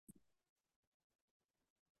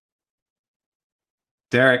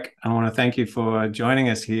Derrick, I want to thank you for joining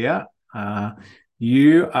us here.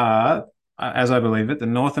 You are, as I believe it, the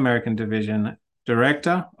North American Division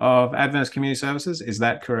Director of Adventist Community Services. Is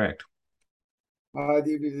that correct?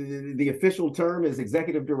 The official term is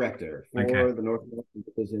Executive Director Okay, for the North American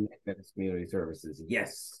Division of Adventist Community Services.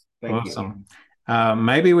 Yes, thank you. awesome.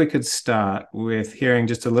 Maybe we could start with hearing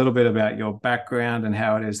just a little bit about your background and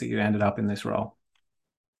how it is that you ended up in this role.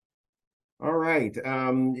 All right.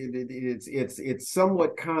 It's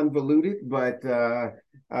somewhat convoluted, but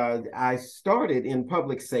I started in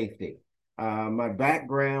public safety. My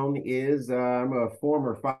background is I'm a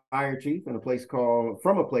former fire chief in a place called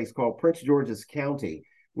Prince George's County,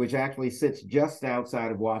 which actually sits just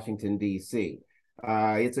outside of Washington, D.C.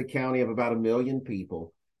 It's a county of about 1 million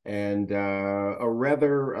people and a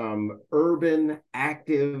rather urban,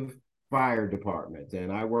 active fire department.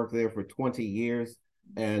 And I worked there for 20 years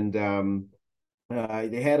and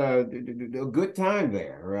they had a good time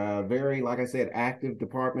there. Very, like I said, active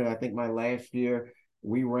department. I think my last year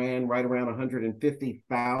we ran right around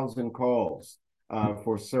 150,000 calls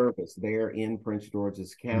for service there in Prince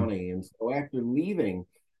George's County. And so after leaving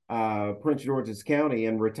Prince George's County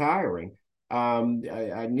and retiring,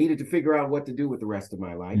 I needed to figure out what to do with the rest of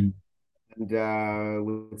my life. Mm. And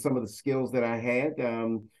with some of the skills that I had,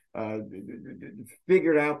 uh,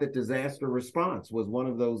 figured out that disaster response was one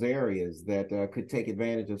of those areas that could take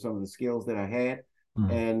advantage of some of the skills that I had.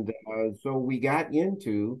 Mm. And so we got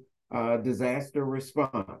into disaster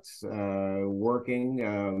response, working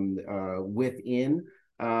within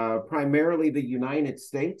primarily the United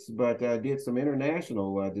States, but did some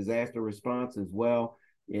international disaster response as well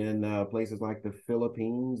in places like the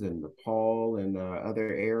Philippines and Nepal and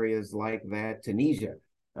other areas like that. Tunisia,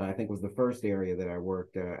 I think, was the first area that I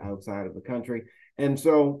worked outside of the country. And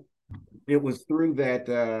so it was through that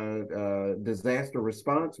disaster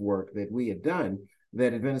response work that we had done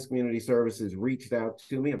that Adventist Community Services reached out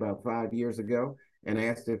to me about 5 years ago and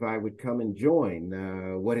asked if I would come and join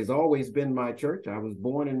what has always been my church. I was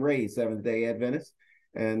born and raised Seventh-day Adventist,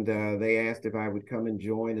 and they asked if I would come and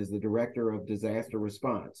join as the Director of Disaster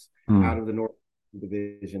Response out Mm. of the North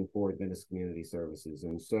Division for Adventist Community Services.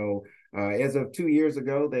 And so as of 2 years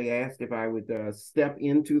ago, they asked if I would step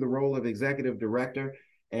into the role of Executive Director,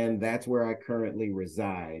 and that's where I currently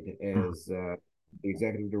reside Mm. as the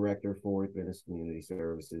Executive Director for Adventist Community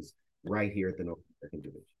Services right here at the North American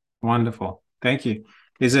Division. Wonderful. Thank you.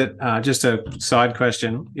 Is it just a side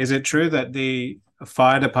question? Is it true that the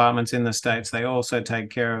fire departments in the States, they also take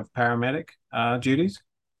care of paramedic duties?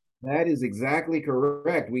 That is exactly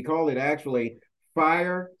correct. We call it actually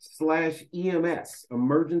fire/EMS,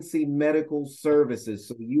 emergency medical services.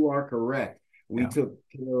 So you are correct. We Yeah. took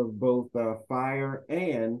care of both fire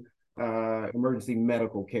and emergency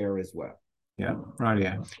medical care as well. Yeah. Right.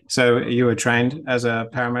 Yeah. So you were trained as a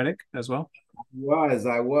paramedic as well?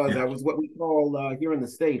 I was what we call here in the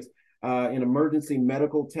States an emergency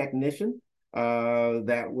medical technician.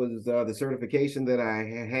 That was the certification that I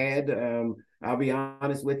had. I'll be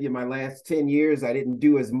honest with you, my last 10 years, I didn't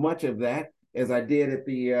do as much of that as I did at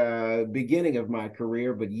the beginning of my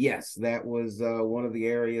career. But yes, that was one of the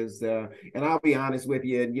areas. And I'll be honest with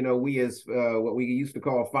you, we as what we used to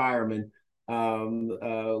call firemen,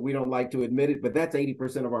 we don't like to admit it, but that's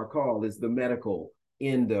 80% of our call is the medical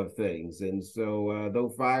end of things. And so, though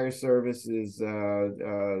fire service is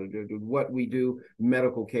what we do,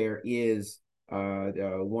 medical care is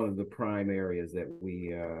one of the prime areas that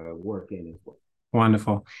we work in as well.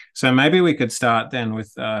 Wonderful. So maybe we could start then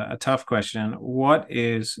with a tough question. What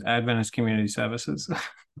is Adventist Community Services?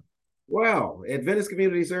 Well, Adventist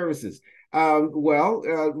Community Services.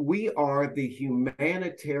 We are the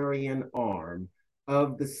humanitarian arm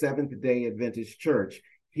of the Seventh-day Adventist Church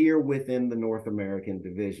here within the North American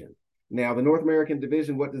Division. Now, the North American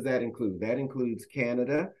Division, what does that include? That includes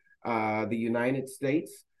Canada, the United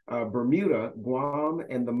States, Bermuda, Guam,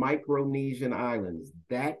 and the Micronesian Islands.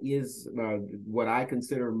 That is what I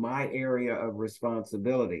consider my area of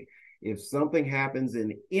responsibility. If something happens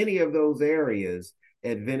in any of those areas,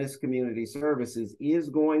 Adventist Community Services is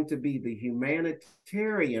going to be the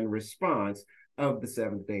humanitarian response of the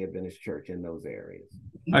Seventh-day Adventist Church in those areas.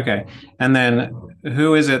 Okay. And then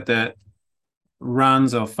who is it that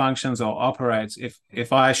runs or functions or operates?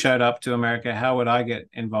 If I showed up to America, how would I get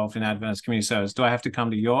involved in Adventist Community Service? Do I have to come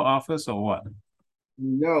to your office or what?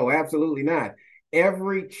 No, absolutely not.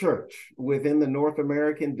 Every church within the North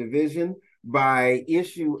American Division, by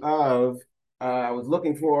issue of, I was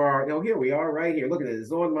looking for, here we are right here. Look at it.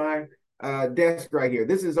 It's on my desk right here.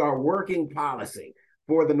 This is our working policy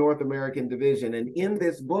for the North American Division. And in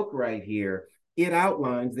this book right here, it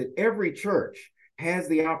outlines that every church has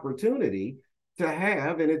the opportunity to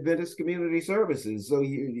have in Adventist Community Services. So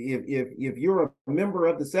if you're a member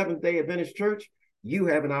of the Seventh-day Adventist Church, you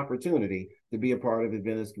have an opportunity to be a part of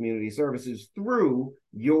Adventist Community Services through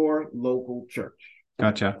your local church.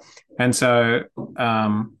 Gotcha. And so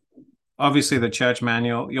obviously the church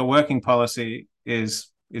manual, your working policy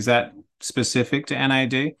is that specific to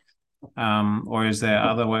NAD? Or is there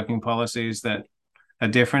other working policies that are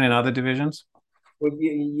different in other divisions? Well,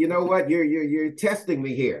 you know what? You're testing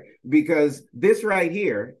me here, because this right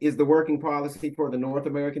here is the working policy for the North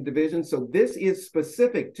American division. So this is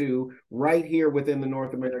specific to right here within the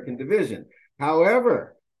North American division.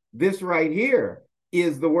 However, this right here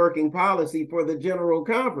is the working policy for the General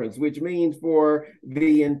Conference, which means for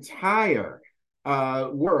the entire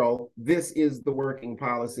world, this is the working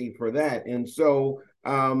policy for that. And so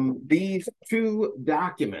these two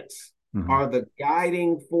documents are the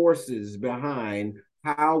guiding forces behind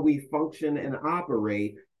how we function and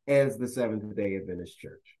operate as the Seventh-day Adventist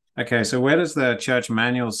Church. Okay, so where does the church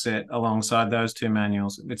manual sit alongside those two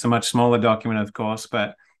manuals? It's a much smaller document, of course,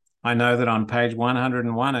 but I know that on page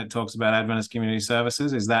 101, it talks about Adventist Community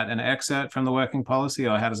Services. Is that an excerpt from the working policy,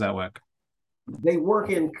 or how does that work? They work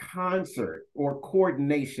in concert, or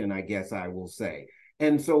coordination, I guess I will say.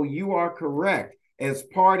 And so you are correct. As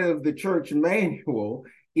part of the church manual,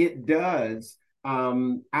 it does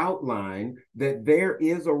outline that there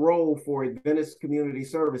is a role for Adventist Community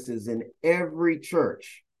Services in every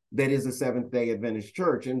church that is a Seventh-day Adventist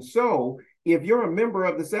church. And so if you're a member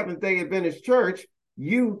of the Seventh-day Adventist Church,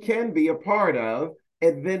 you can be a part of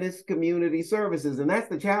Adventist Community Services. And that's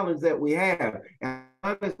the challenge that we have. And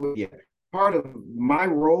honestly, with you, part of my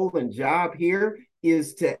role and job here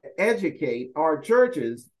is to educate our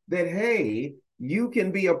churches that, hey, you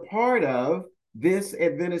can be a part of this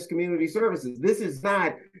Adventist Community Services. This is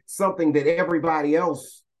not something that everybody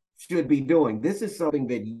else should be doing. This is something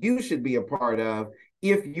that you should be a part of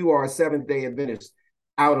if you are a Seventh-day Adventist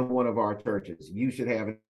out of one of our churches. You should have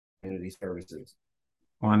community services.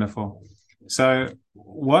 Wonderful. So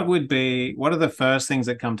what are the first things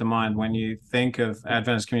that come to mind when you think of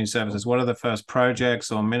Adventist Community Services? What are the first projects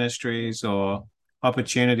or ministries or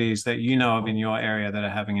opportunities that you know of in your area that are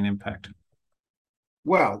having an impact?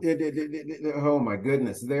 Well, oh my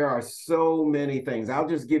goodness, there are so many things. I'll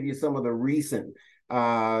just give you some of the recent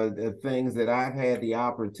things that I've had the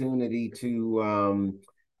opportunity to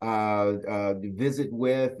visit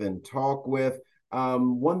with and talk with.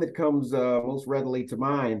 One that comes most readily to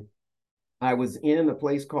mind, I was in a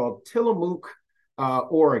place called Tillamook,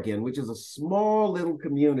 Oregon, which is a small little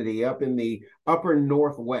community up in the upper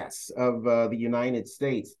northwest of the United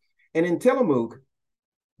States. And in Tillamook,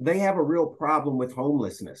 they have a real problem with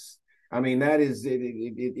homelessness. I mean, that is,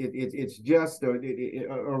 it's just a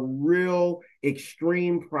real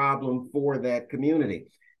extreme problem for that community.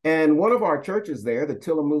 And one of our churches there, the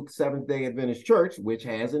Tillamook Seventh-day Adventist Church, which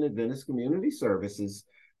has an Adventist Community Services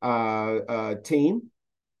team,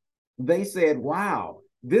 they said, wow,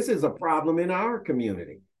 this is a problem in our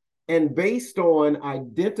community. And based on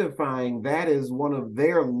identifying that as one of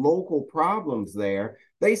their local problems there,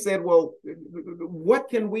 they said, well, what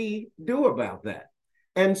can we do about that?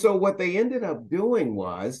 And so what they ended up doing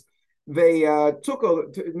was they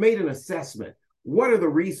made an assessment. What are the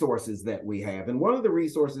resources that we have? And one of the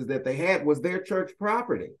resources that they had was their church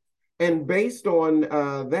property. And based on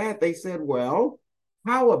that, they said, well,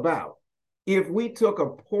 how about if we took a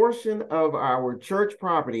portion of our church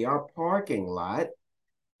property, our parking lot,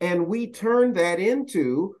 and we turned that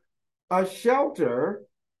into a shelter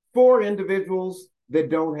for individuals that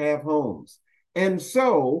don't have homes? And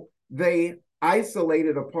so they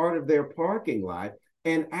isolated a part of their parking lot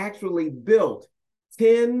and actually built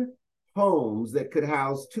 10 homes that could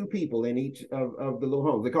house 2 people in each of the little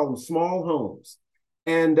homes. They call them small homes.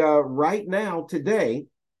 And right now, today,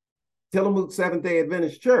 Tillamook Seventh-day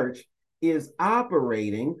Adventist Church is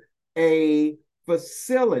operating a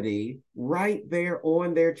facility right there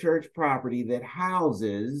on their church property that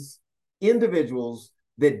houses individuals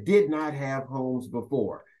that did not have homes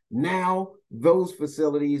before. Now, those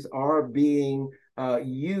facilities are being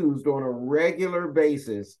used on a regular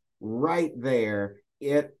basis right there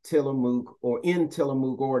at Tillamook, or in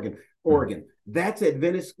Tillamook, Oregon. That's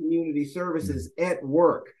Adventist Community Services at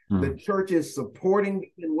work. The church is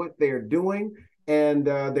supporting in what they're doing, and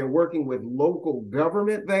they're working with local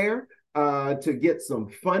government there to get some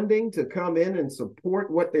funding to come in and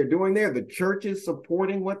support what they're doing there. The church is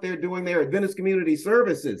supporting what they're doing there. Adventist Community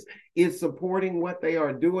Services is supporting what they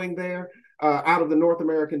are doing there. Out of the North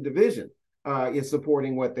American division is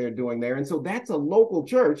supporting what they're doing there. And so that's a local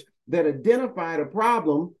church that identified a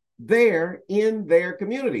problem there in their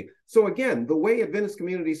community. So again, the way Adventist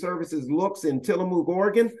Community Services looks in Tillamook,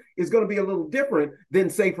 Oregon is going to be a little different than,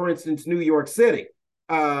 say, for instance, New York City.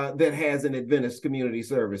 That has an Adventist Community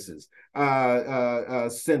Services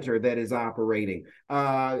center that is operating.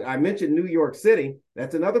 I mentioned New York City.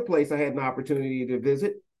 That's another place I had an opportunity to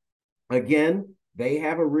visit. Again, they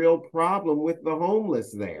have a real problem with the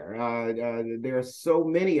homeless there. There are so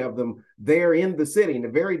many of them there in the city, and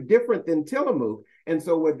they're very different than Tillamook. And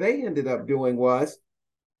so what they ended up doing was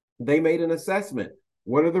they made an assessment.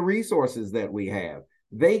 What are the resources that we have?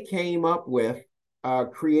 They came up with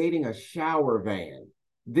creating a shower van.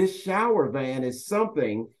 This shower van is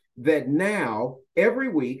something that now every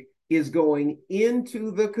week is going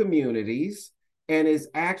into the communities and is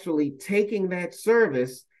actually taking that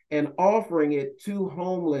service and offering it to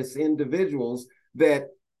homeless individuals that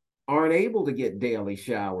aren't able to get daily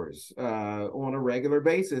showers on a regular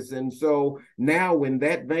basis. And so now when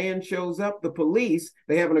that van shows up, the police,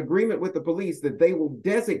 they have an agreement with the police that they will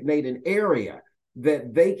designate an area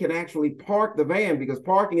that they can actually park the van, because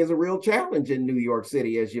parking is a real challenge in New York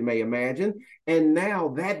City, as you may imagine. And now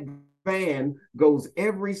that van goes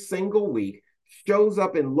every single week, shows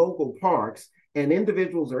up in local parks, and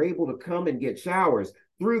individuals are able to come and get showers.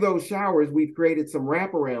 Through those showers, we've created some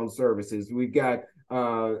wraparound services. We've got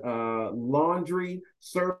laundry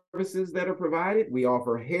services that are provided. We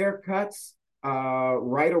offer haircuts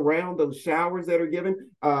right around those showers that are given.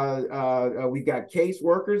 We've got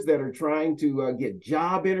caseworkers that are trying to get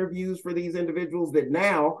job interviews for these individuals that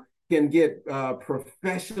now can get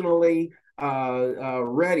professionally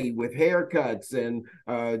ready with haircuts and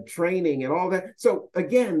training and all that. So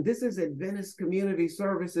again, this is Adventist Community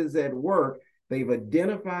Services at work. They've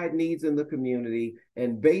identified needs in the community,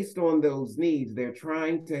 and based on those needs, they're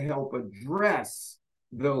trying to help address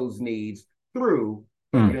those needs through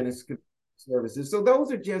Adventist Community Services. So those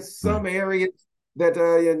are just some areas that,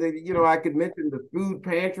 I could mention the food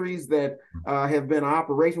pantries that have been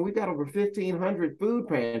operational. We've got over 1,500 food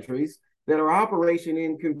pantries that are operating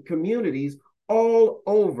in communities all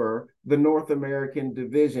over the North American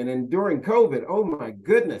division. And during COVID, oh my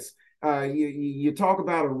goodness, you talk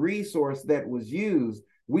about a resource that was used.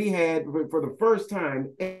 We had, for the first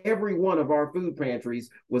time, every one of our food pantries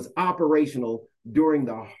was operational during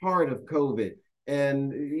the heart of COVID.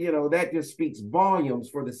 And, that just speaks volumes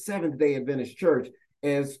for the Seventh-day Adventist Church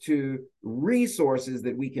as to resources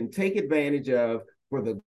that we can take advantage of for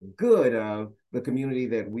the good of the community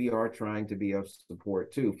that we are trying to be of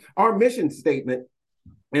support to. Our mission statement,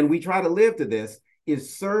 and we try to live to this,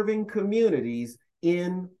 is serving communities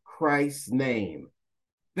in Christ's name.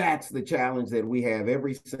 That's the challenge that we have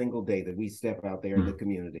every single day that we step out there in the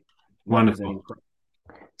community. Wonderful.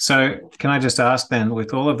 So can I just ask then,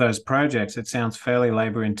 with all of those projects, it sounds fairly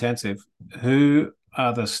labor intensive. Who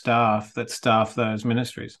are the staff that staff those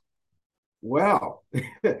ministries? Well,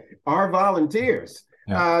 our volunteers.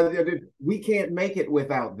 Yeah. We can't make it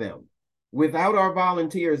without them. Without our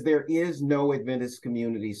volunteers, there is no Adventist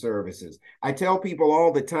Community Services. I tell people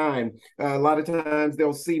all the time, a lot of times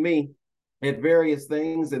they'll see me at various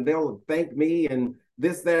things and they'll thank me and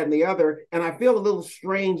this, that, and the other. And I feel a little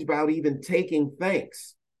strange about even taking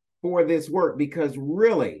thanks for this work, because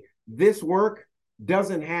really, this work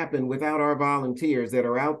doesn't happen without our volunteers that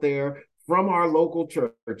are out there from our local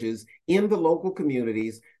churches in the local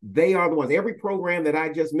communities. They are the ones. Every program that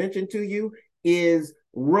I just mentioned to you is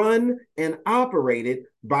run and operated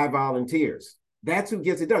by volunteers. That's who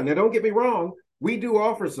gets it done. Now, don't get me wrong. We do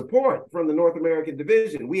offer support from the North American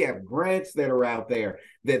Division. We have grants that are out there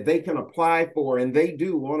that they can apply for, and they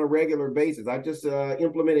do on a regular basis. I just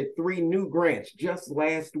implemented 3 new grants just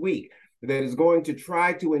last week that is going to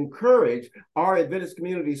try to encourage our Adventist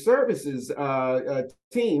Community Services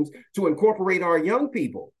teams to incorporate our young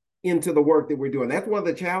people into the work that we're doing. That's one of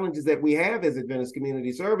the challenges that we have as Adventist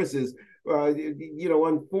Community Services.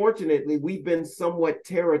 Unfortunately, we've been somewhat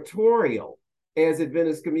territorial as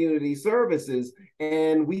Adventist Community Services,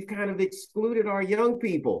 and we've kind of excluded our young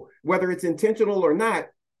people, whether it's intentional or not.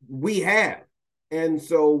 We have, and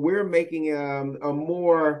so we're making a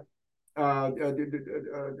more poignant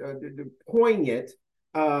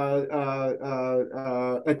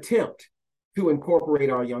attempt to incorporate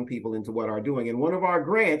our young people into what are doing. And one of our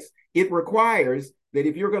grants, it requires that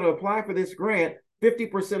if you're going to apply for this grant,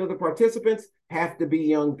 50% of the participants have to be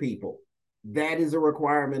young people. That is a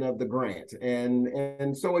requirement of the grant.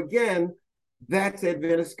 And so again, that's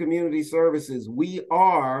Adventist Community Services. We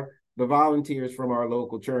are the volunteers from our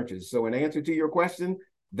local churches. So in answer to your question,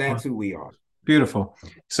 that's who we are. Beautiful.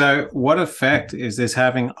 So what effect is this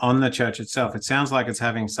having on the church itself? It sounds like it's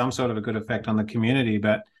having some sort of a good effect on the community,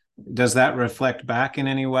 but does that reflect back in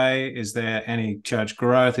any way? Is there any church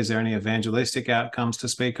growth? Is there any evangelistic outcomes to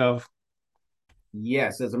speak of?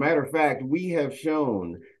 Yes, as a matter of fact, we have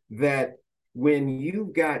shown that when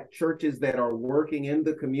you've got churches that are working in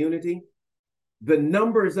the community, the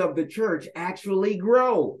numbers of the church actually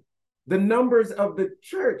grow. The numbers of the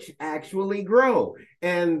church actually grow.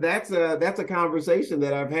 And that's a conversation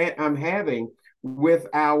that I'm having with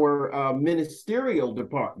our ministerial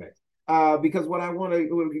department. Because what I want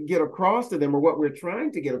to get across to them, or what we're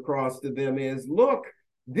trying to get across to them, is look,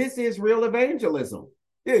 this is real evangelism.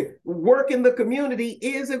 Work in the community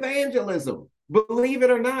is evangelism. Believe it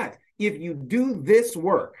or not, if you do this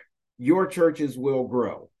work, your churches will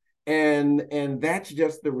grow. And that's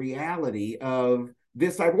just the reality of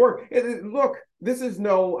this type of work. Look, this is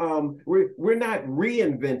no we're not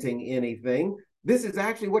reinventing anything. This is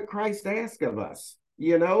actually what Christ asked of us,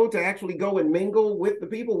 to actually go and mingle with the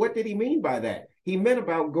people. What did he mean by that? He meant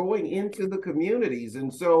about going into the communities.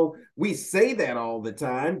 And so we say that all the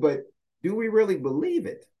time, but do we really believe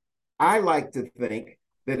it? I like to think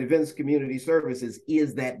that Adventist Community Services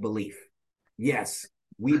is that belief. Yes,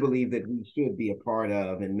 we believe that we should be a part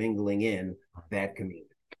of and mingling in that community.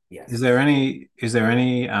 Yes. Is there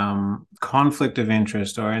any conflict of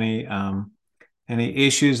interest or any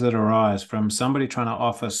issues that arise from somebody trying to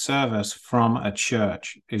offer service from a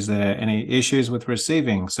church? Is there any issues with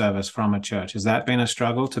receiving service from a church? Has that been a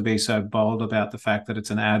struggle to be so bold about the fact that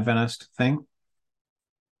it's an Adventist thing?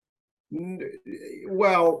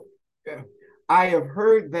 Well, I have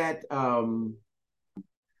heard that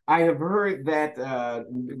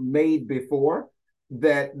made before,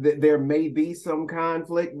 that there may be some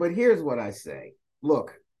conflict, but here's what I say.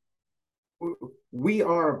 Look, we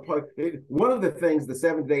are one of the things the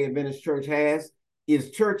Seventh-day Adventist Church has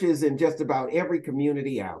is churches in just about every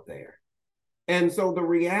community out there. And so the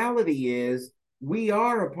reality is we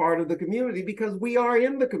are a part of the community because we are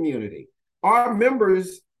in the community. Our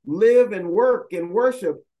members live and work and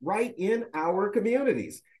worship right in our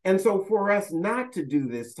communities. And so for us not to do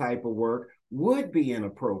this type of work would be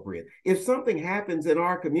inappropriate. If something happens in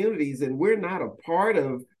our communities and we're not a part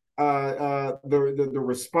of the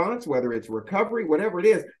response, whether it's recovery, whatever it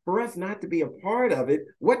is, for us not to be a part of it,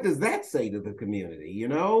 what does that say to the community?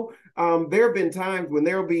 There have been times when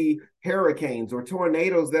there'll be hurricanes or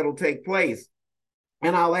tornadoes that'll take place.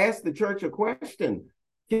 And I'll ask the church a question.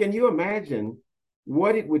 Can you imagine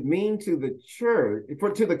what it would mean to the church,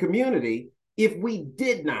 to the community, if we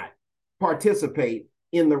did not participate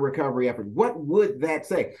in the recovery effort? What would that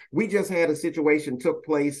say? We just had a situation took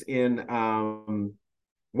place in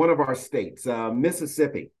one of our states,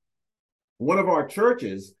 Mississippi. One of our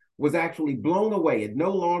churches was actually blown away. It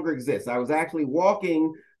no longer exists. I was actually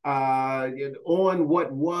walking on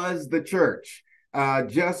what was the church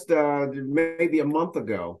just maybe a month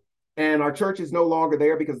ago. And our church is no longer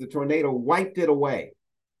there because the tornado wiped it away.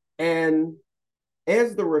 And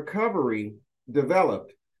as the recovery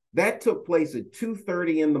developed, that took place at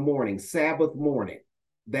 2:30 in the morning, Sabbath morning.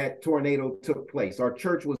 That tornado took place. Our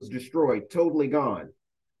church was destroyed, totally gone.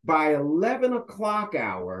 By 11 o'clock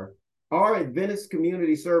hour, our Adventist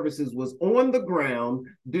Community Services was on the ground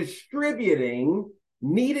distributing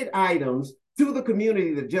needed items to the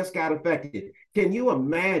community that just got affected. Can you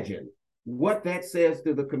imagine what that says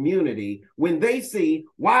to the community when they see,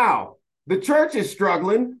 wow, the church is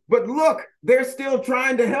struggling, but look, they're still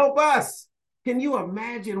trying to help us? Can you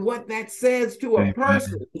imagine what that says to a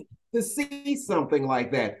person to see something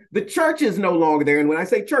like that? The church is no longer there. And when I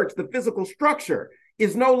say church, the physical structure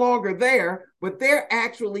is no longer there, but they're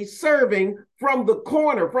actually serving from the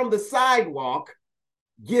corner, from the sidewalk,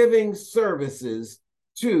 giving services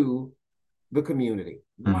to the community.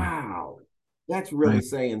 Wow. That's really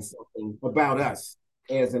saying something about us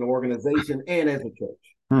as an organization and as a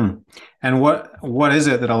church. And what is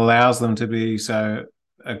it that allows them to be so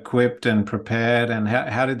equipped and prepared? And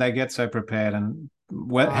how did they get so prepared? And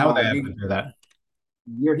how are they able to do that?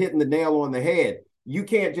 You're hitting the nail on the head. You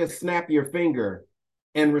can't just snap your finger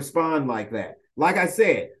and respond like that. Like I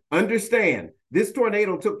said, understand, this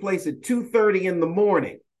tornado took place at 2:30 in the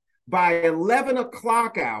morning. By 11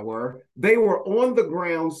 o'clock hour, they were on the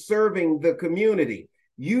ground serving the community.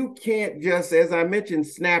 You can't just, as I mentioned,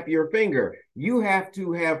 snap your finger. You have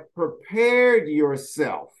to have prepared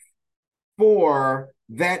yourself for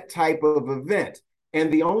that type of event.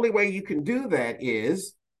 And the only way you can do that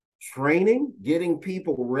is training, getting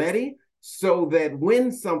people ready so that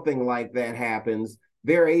when something like that happens,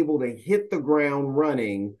 they're able to hit the ground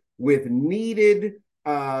running with needed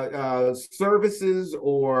services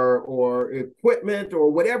or equipment or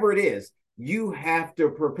whatever it is. You have to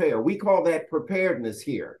prepare. We call that preparedness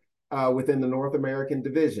here. within the North American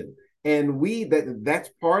division. And that's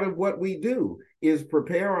part of what we do is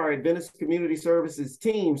prepare our Adventist Community Services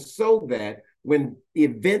team so that when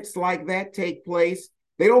events like that take place,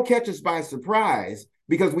 they don't catch us by surprise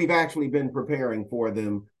because we've actually been preparing for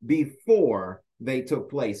them before they took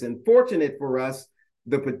place. And fortunate for us,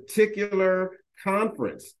 the particular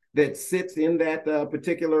conference that sits in that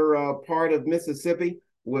particular part of Mississippi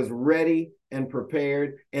was ready and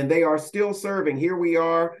prepared, and they are still serving. Here we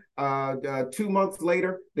are 2 months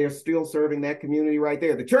later, they're still serving that community right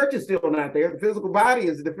there. The church is still not there.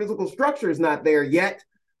 The physical structure is not there yet,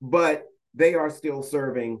 but they are still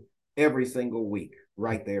serving every single week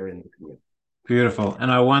right there in the community. Beautiful.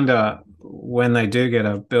 And I wonder when they do get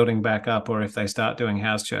a building back up, or if they start doing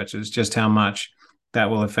house churches, just how much that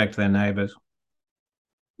will affect their neighbors.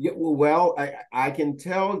 Yeah, well, I can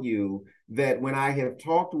tell you that when I have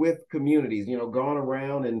talked with communities, gone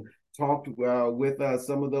around and talked with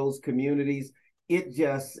some of those communities,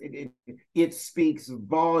 it speaks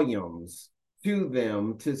volumes to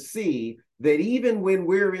them to see that even when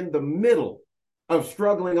we're in the middle of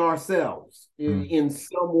struggling ourselves in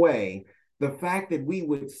some way, the fact that we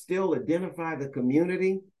would still identify the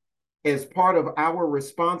community as part of our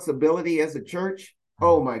responsibility as a church.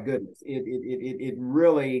 Oh my goodness! It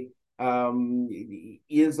really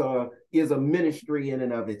is a ministry in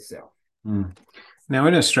and of itself. Now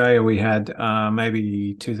in Australia, we had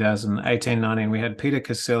maybe 2018-19, we had Peter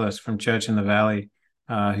Casillas from Church in the Valley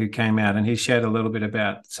who came out, and he shared a little bit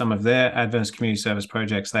about some of their Adventist community service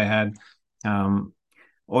projects. They had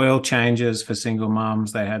oil changes for single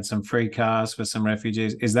moms. They had some free cars for some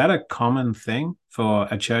refugees. Is that a common thing for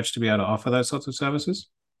a church to be able to offer those sorts of services?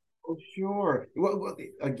 Oh, sure. Well,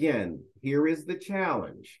 again, here is the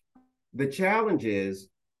challenge. The challenge is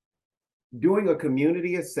doing a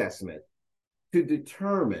community assessment to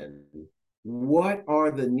determine what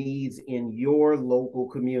are the needs in your local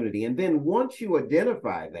community. And then once you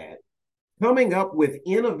identify that, coming up with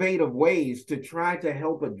innovative ways to try to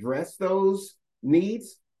help address those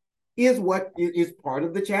needs is what is part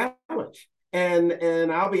of the challenge.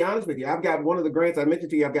 And I'll be honest with you, I've got one of the grants I mentioned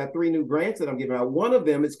to you, I've got 3 new grants that I'm giving out. One of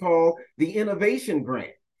them is called the Innovation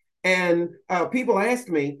Grant. And people ask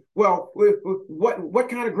me, well, what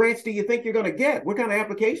kind of grants do you think you're going to get? What kind of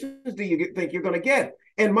applications do you think you're going to get?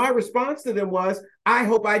 And my response to them was, I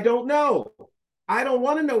hope I don't know. I don't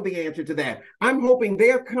want to know the answer to that. I'm hoping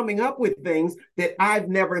they're coming up with things that I've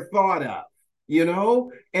never thought of,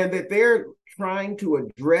 and that they're trying to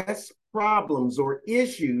address problems or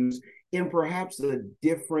issues in perhaps a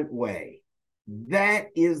different way. That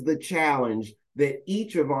is the challenge that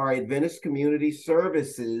each of our Adventist Community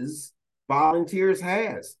Services volunteers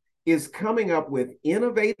has, is coming up with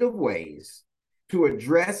innovative ways to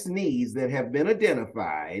address needs that have been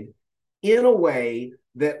identified in a way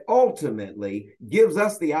that ultimately gives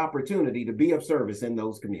us the opportunity to be of service in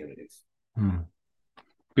those communities.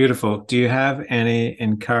 Beautiful. Do you have any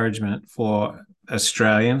encouragement for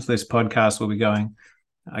Australians? This podcast will be going,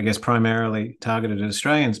 I guess, primarily targeted at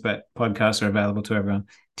Australians, but podcasts are available to everyone.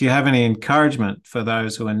 Do you have any encouragement for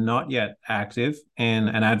those who are not yet active in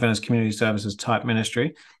an Adventist Community Services type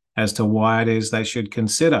ministry as to why it is they should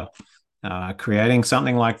consider creating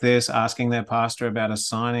something like this, asking their pastor about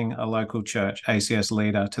assigning a local church ACS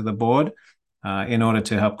leader to the board in order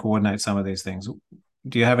to help coordinate some of these things?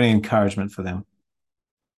 Do you have any encouragement for them?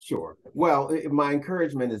 Sure. Well, my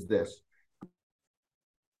encouragement is this.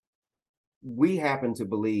 We happen to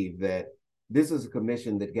believe that this is a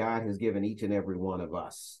commission that God has given each and every one of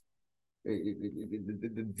us.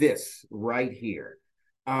 This right here,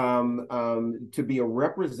 to be a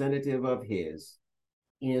representative of His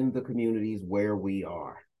in the communities where we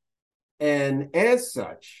are. And as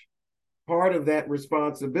such, part of that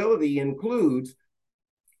responsibility includes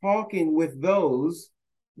talking with those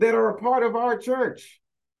that are a part of our church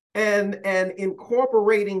and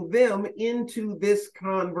incorporating them into this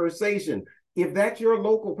conversation. If that's your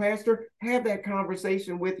local pastor, have that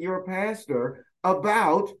conversation with your pastor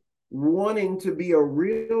about wanting to be a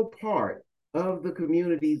real part of the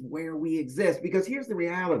communities where we exist. Because here's the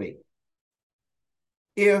reality.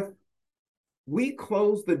 If we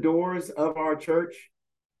close the doors of our church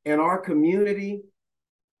and our community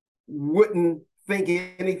wouldn't think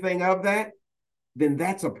anything of that, then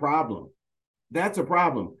that's a problem. That's a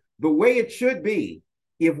problem. The way it should be,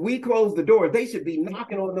 if we close the door, they should be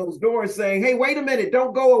knocking on those doors saying, hey, wait a minute,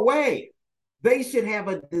 don't go away. They should have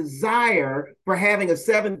a desire for having a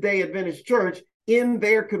Seventh-day Adventist church in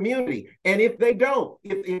their community. And if they don't,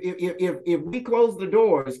 if we close the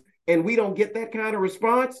doors and we don't get that kind of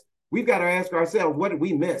response, we've got to ask ourselves, what did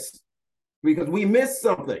we miss? Because we missed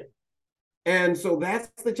something. And so that's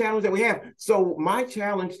the challenge that we have. So my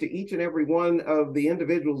challenge to each and every one of the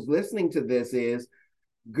individuals listening to this is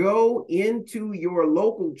go into your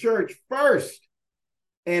local church first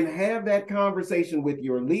and have that conversation with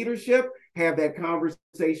your leadership, have that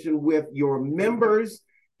conversation with your members,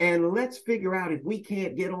 and let's figure out if we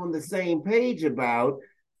can't get on the same page about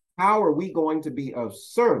how are we going to be of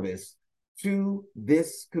service to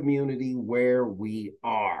this community where we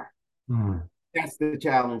are. Mm. That's the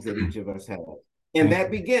challenge that each of us have. And that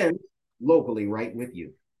begins locally, right with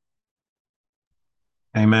you.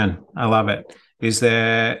 Amen. I love it. Is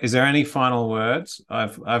there any final words?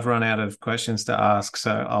 I've run out of questions to ask,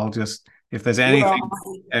 so I'll just, if there's anything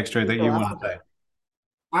extra that you want to say.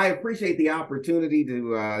 I appreciate the opportunity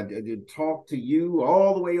to talk to you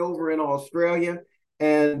all the way over in Australia.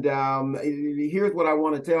 And here's what I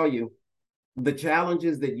want to tell you. The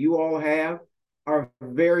challenges that you all have are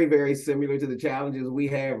very, very similar to the challenges we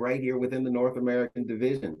have right here within the North American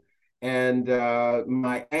division. And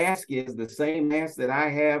my ask is the same ask that I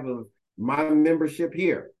have of my membership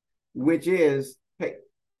here, which is, hey,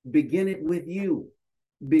 begin it with you.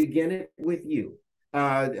 Begin it with you.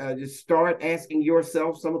 Just start asking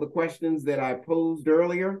yourself some of the questions that I posed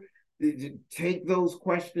earlier. Take those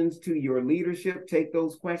questions to your leadership, take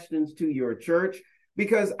those questions to your church,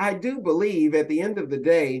 because I do believe at the end of the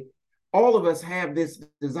day, all of us have this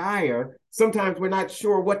desire. Sometimes we're not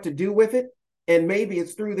sure what to do with it. And maybe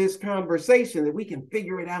it's through this conversation that we can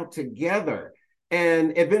figure it out together.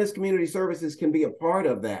 And Adventist Community Services can be a part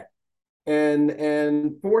of that.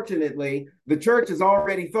 And fortunately, the church has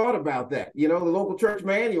already thought about that. You know, the local church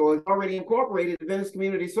manual has already incorporated Adventist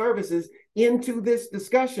Community Services into this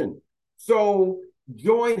discussion. So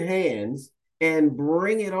join hands and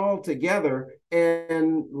bring it all together.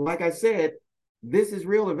 And like I said, this is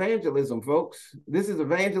real evangelism, folks. This is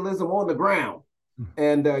evangelism on the ground.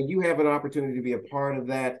 And you have an opportunity to be a part of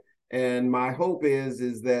that. And my hope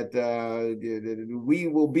is that we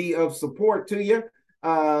will be of support to you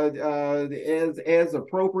as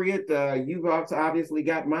appropriate. You've obviously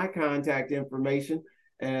got my contact information,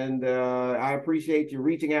 and I appreciate you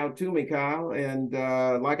reaching out to me, Kyle. And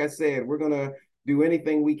like I said, we're going to do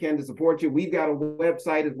anything we can to support you. We've got a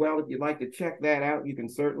website as well. If you'd like to check that out, you can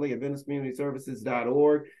certainly,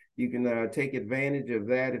 AdventistCommunityServices.org. You can take advantage of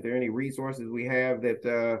that. If there are any resources we have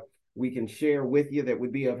that we can share with you that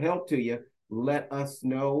would be of help to you, let us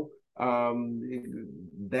know.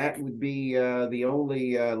 That would be the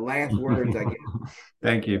only last words, I guess.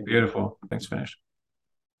 Thank you. Beautiful. Thanks, Finish.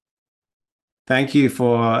 Thank you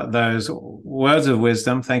for those words of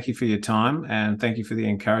wisdom. Thank you for your time, and thank you for the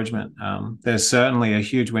encouragement. There's certainly a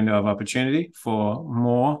huge window of opportunity for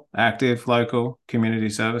more active local community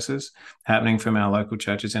services happening from our local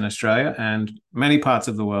churches in Australia, and many parts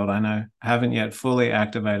of the world, I know, haven't yet fully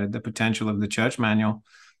activated the potential of the church manual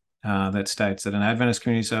that states that an Adventist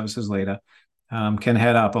community services leader can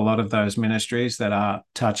head up a lot of those ministries that are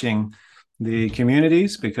touching the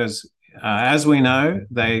communities, because as we know,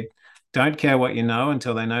 they don't care what you know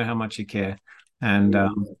until they know how much you care. And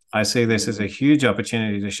I see this as a huge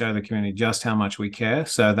opportunity to show the community just how much we care,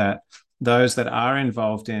 so that those that are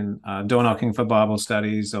involved in door knocking for Bible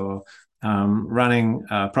studies, or running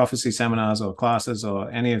prophecy seminars or classes,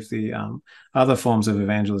 or any of the other forms of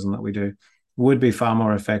evangelism that we do, would be far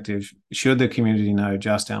more effective should the community know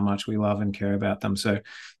just how much we love and care about them. So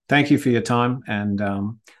thank you for your time, and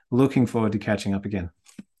looking forward to catching up again.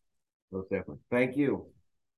 Most definitely. Thank you.